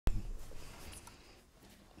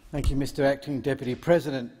Thank you, Mr. Acting Deputy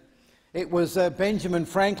President. It was Benjamin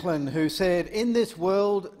Franklin who said, "In this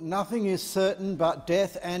world, nothing is certain but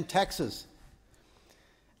death and taxes."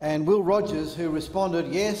 And Will Rogers, who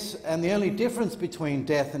responded, "Yes, and the only difference between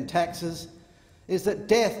death and taxes is that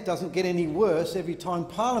death doesn't get any worse every time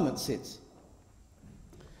Parliament sits."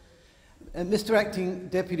 And Mr. Acting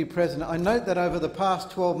Deputy President, I note that over the past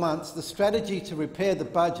 12 months, the strategy to repair the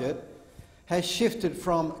budget has shifted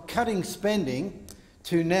from cutting spending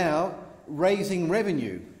to now raising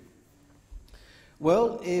revenue.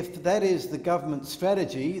 Well, if that is the government's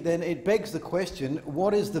strategy, then it begs the question,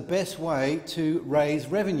 what is the best way to raise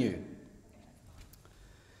revenue?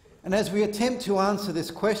 And as we attempt to answer this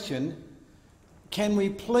question, can we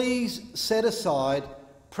please set aside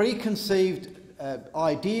preconceived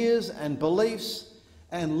ideas and beliefs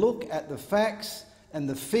and look at the facts and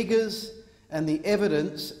the figures and the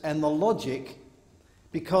evidence and the logic,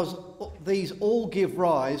 because these all give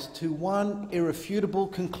rise to one irrefutable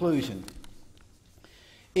conclusion.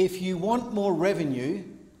 If you want more revenue,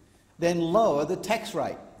 then lower the tax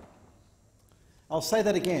rate. I'll say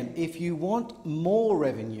that again. If you want more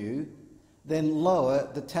revenue, then lower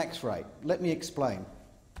the tax rate. Let me explain.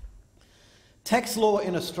 Tax law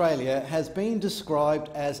in Australia has been described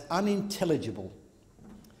as unintelligible.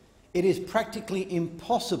 It is practically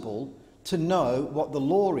impossible to know what the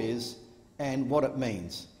law is and what it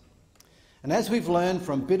means. And as we've learned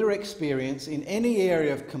from bitter experience, in any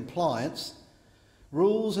area of compliance,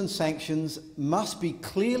 rules and sanctions must be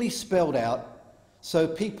clearly spelled out so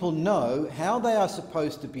people know how they are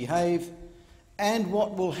supposed to behave and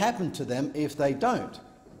what will happen to them if they don't.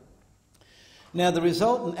 Now, the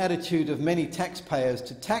resultant attitude of many taxpayers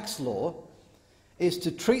to tax law is to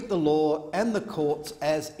treat the law and the courts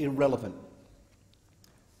as irrelevant.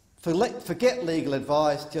 Forget legal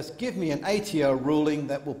advice, just give me an ATO ruling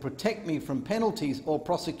that will protect me from penalties or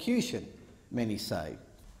prosecution, many say.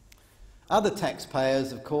 Other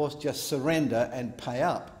taxpayers, of course, just surrender and pay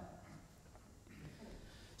up.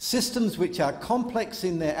 Systems which are complex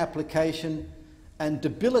in their application and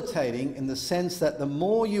debilitating in the sense that the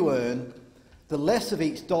more you earn, the less of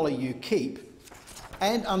each dollar you keep,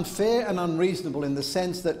 and unfair and unreasonable in the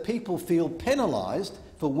sense that people feel penalised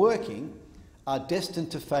for working, are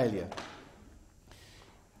destined to failure.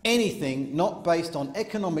 Anything not based on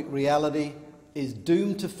economic reality is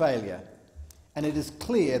doomed to failure, and it is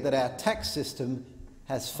clear that our tax system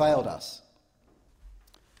has failed us.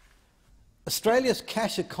 Australia's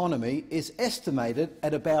cash economy is estimated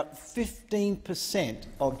at about 15%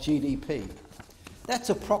 of GDP.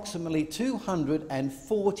 That's approximately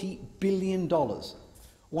 $240 billion,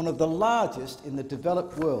 one of the largest in the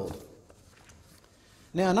developed world.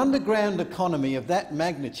 Now, an underground economy of that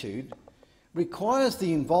magnitude requires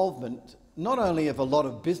the involvement not only of a lot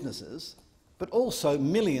of businesses, but also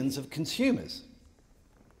millions of consumers.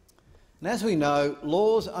 And as we know,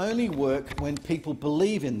 laws only work when people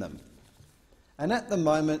believe in them, and at the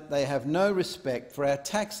moment they have no respect for our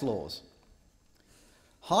tax laws.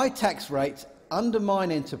 High tax rates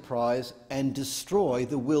undermine enterprise and destroy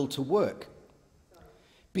the will to work.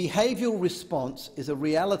 Behavioural response is a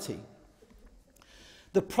reality.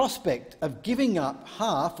 The prospect of giving up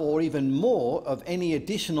half or even more of any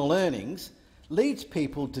additional earnings leads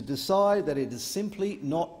people to decide that it is simply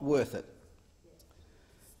not worth it.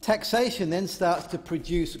 Taxation then starts to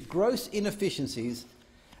produce gross inefficiencies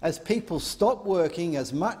as people stop working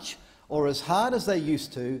as much or as hard as they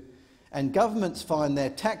used to, and governments find their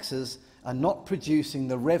taxes are not producing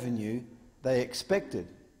the revenue they expected.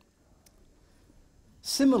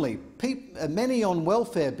 Similarly, many on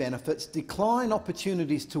welfare benefits decline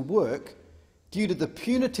opportunities to work due to the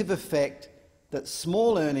punitive effect that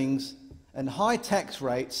small earnings and high tax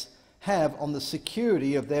rates have on the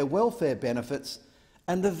security of their welfare benefits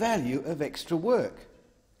and the value of extra work.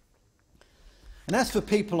 And as for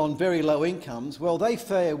people on very low incomes, well, they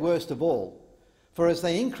fare worst of all, for as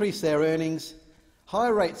they increase their earnings, high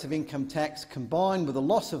rates of income tax combine with a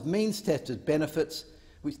loss of means-tested benefits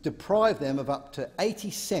which deprive them of up to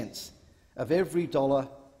 80 cents of every dollar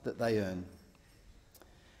that they earn.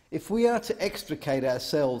 If we are to extricate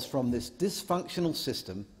ourselves from this dysfunctional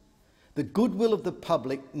system, the goodwill of the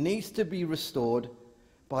public needs to be restored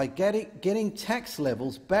by getting tax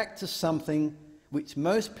levels back to something which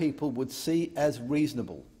most people would see as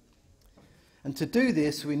reasonable. And to do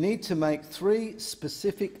this, we need to make three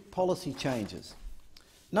specific policy changes.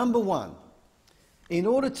 Number one, in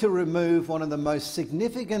order to remove one of the most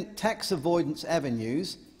significant tax avoidance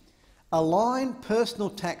avenues, align personal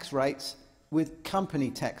tax rates with company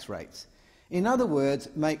tax rates. In other words,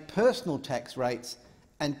 make personal tax rates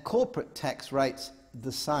and corporate tax rates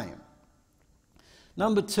the same.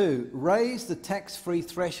 Number 2, raise the tax-free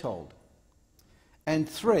threshold. And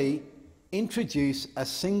 3, introduce a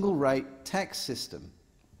single-rate tax system.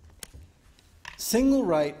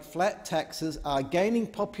 Single-rate flat taxes are gaining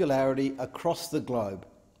popularity across the globe.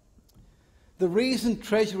 The reason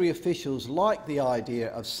Treasury officials like the idea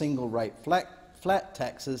of single-rate flat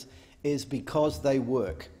taxes is because they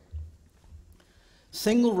work.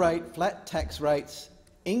 Single-rate flat tax rates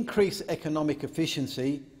increase economic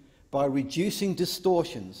efficiency by reducing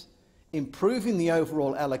distortions, improving the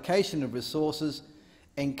overall allocation of resources,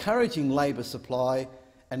 encouraging labour supply,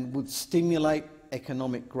 and would stimulate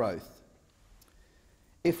economic growth.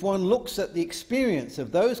 If one looks at the experience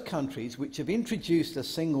of those countries which have introduced a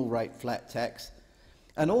single-rate flat tax,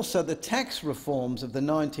 and also the tax reforms of the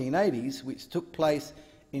 1980s, which took place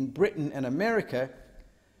in Britain and America,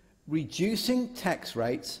 reducing tax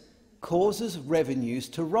rates causes revenues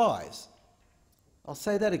to rise. I'll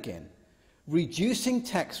say that again. Reducing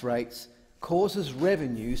tax rates causes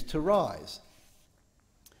revenues to rise.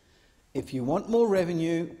 If you want more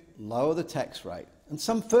revenue, lower the tax rate. And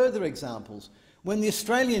some further examples. When the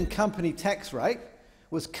Australian company tax rate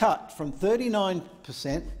was cut from 39%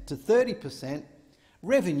 to 30%,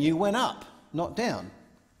 revenue went up, not down.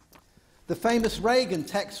 The famous Reagan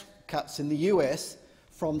tax cuts in the US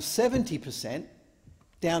from 70%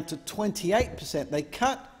 down to 28%. They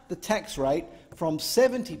cut the tax rate from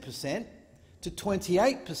 70% to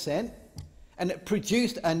 28%, and it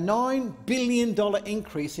produced a $9 billion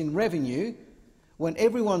increase in revenue when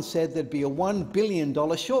everyone said there'd be a $1 billion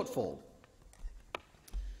shortfall.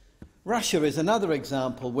 Russia is another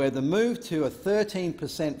example where the move to a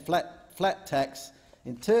 13% flat tax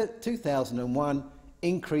in 2001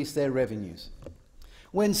 increased their revenues.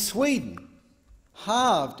 When Sweden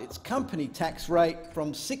halved its company tax rate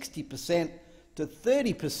from 60% to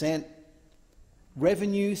 30%,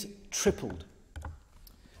 revenues tripled.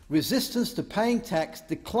 Resistance to paying tax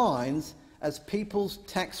declines as people's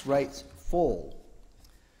tax rates fall.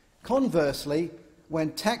 Conversely,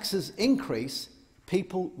 when taxes increase,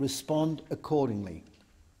 people respond accordingly.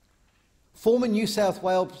 Former New South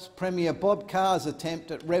Wales Premier Bob Carr's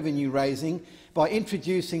attempt at revenue raising by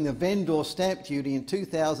introducing the vendor stamp duty in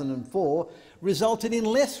 2004 resulted in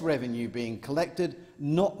less revenue being collected,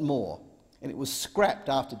 not more, and it was scrapped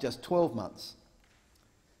after just 12 months.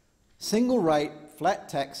 Single-rate flat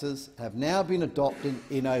taxes have now been adopted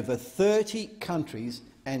in over 30 countries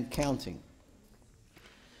and counting.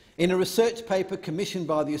 In a research paper commissioned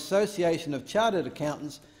by the Association of Chartered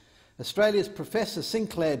Accountants, Australia's Professor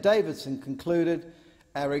Sinclair Davidson concluded,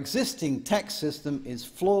 "Our existing tax system is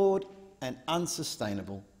flawed and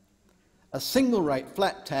unsustainable. A single-rate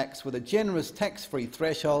flat tax with a generous tax-free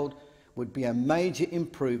threshold would be a major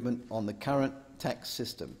improvement on the current tax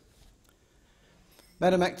system."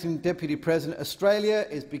 Madam Acting Deputy President, Australia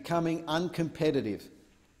is becoming uncompetitive.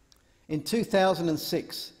 In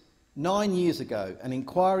 2006, 9 years ago, an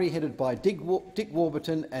inquiry headed by Dick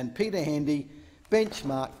Warburton and Peter Hendy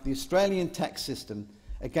benchmarked the Australian tax system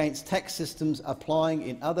against tax systems applying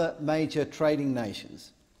in other major trading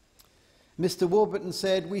nations. Mr Warburton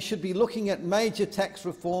said we should be looking at major tax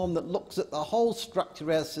reform that looks at the whole structure of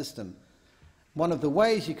our system. One of the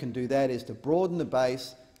ways you can do that is to broaden the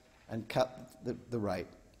base and cut the rate.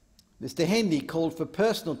 Mr Hendy called for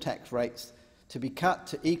personal tax rates to be cut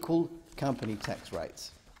to equal company tax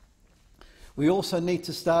rates. We also need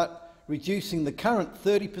to start reducing the current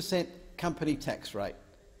 30% company tax rate.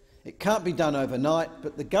 It can't be done overnight,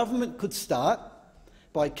 but the government could start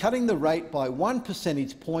by cutting the rate by 1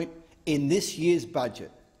 percentage point in this year's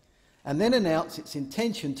budget, and then announce its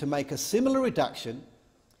intention to make a similar reduction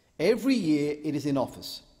every year it is in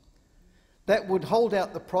office. That would hold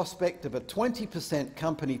out the prospect of a 20%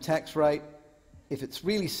 company tax rate if it's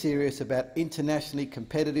really serious about internationally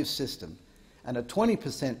competitive system, and a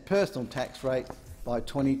 20% personal tax rate by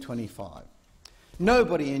 2025.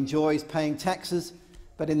 Nobody enjoys paying taxes,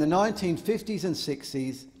 but in the 1950s and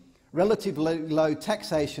 60s, relatively low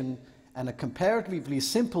taxation and a comparatively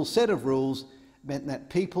simple set of rules meant that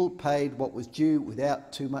people paid what was due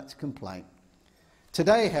without too much complaint.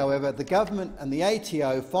 Today, however, the government and the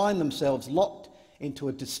ATO find themselves locked into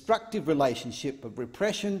a destructive relationship of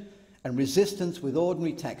repression and resistance with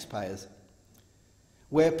ordinary taxpayers.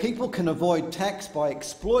 Where people can avoid tax by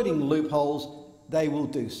exploiting loopholes, they will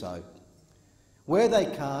do so. Where they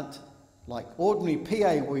can't, like ordinary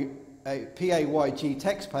PAYG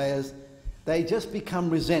taxpayers, they just become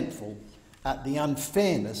resentful at the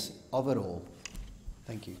unfairness of it all.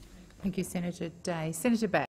 Thank you. Thank you, Senator Day. Senator Batt.